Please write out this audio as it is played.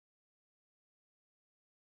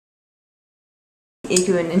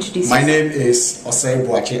you can introduce My yourself. name is Osei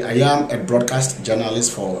Boayke. I am a broadcast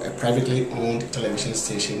journalist for a privately owned television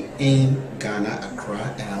station in Ghana,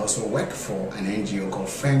 Accra, and I also work for an NGO called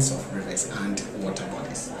Friends of Rivers and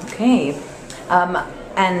Waterbodies. Okay.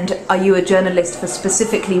 And are you a journalist for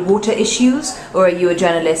specifically water issues, or are you a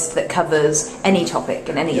journalist that covers any topic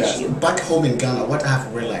and any issue? Back home in Ghana, what I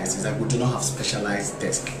have realized is that we do not have specialized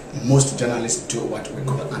desk. Most journalists do what we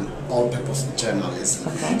call an all-purpose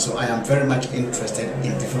journalism. Okay. So I am very much interested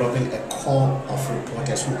in developing a core of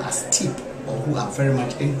reporters who are steep or who are very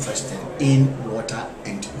much interested in water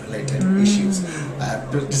and related issues.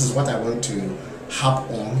 This is what I want to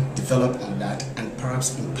harp on, develop on that, and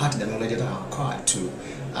perhaps impart the knowledge that I acquired to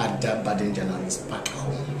other budding journalists back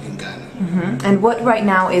home in Ghana. And what right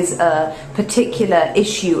now is a particular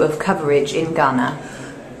issue of coverage in Ghana?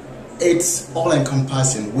 It's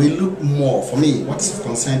all-encompassing. We look more, for me, what's of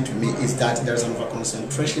concern to me is that there's an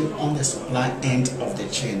over-concentration on the supply end of the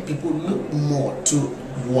chain. People look more to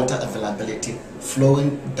water availability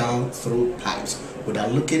flowing down through pipes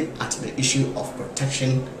without looking at the issue of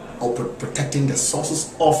protection or protecting the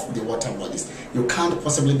sources of the water bodies. You can't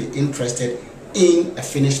possibly be interested in a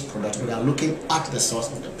finished product without looking at the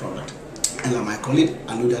source of the product. And like my colleague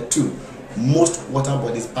alluded to, most water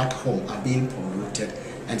bodies back home are being polluted,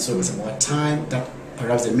 and so it's about time that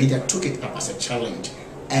perhaps the media took it up as a challenge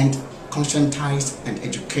and conscientized and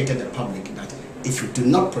educated the public that if you do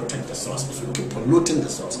not protect the source, if you keep polluting the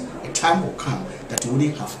source, a time will come that you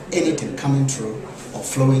wouldn't have anything coming through or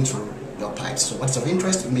flowing through your pipes. So what's of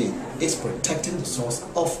interest to me is protecting the source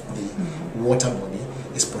of the water body,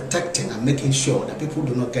 is protecting and making sure that people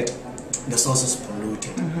do not get the sources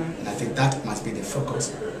polluted. And I think that must be the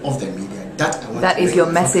focus of the media. That is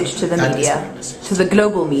your message to the media, to the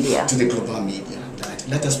global media. To the global media. That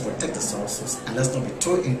let us protect the sources and let's not be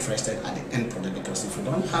too interested at the end product, because if you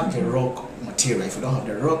don't have the raw material, if you don't have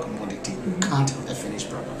the raw commodity, you can't have a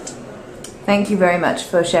finished product. Thank you very much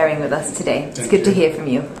for sharing with us today. It's good to hear from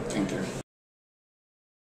you. Thank you.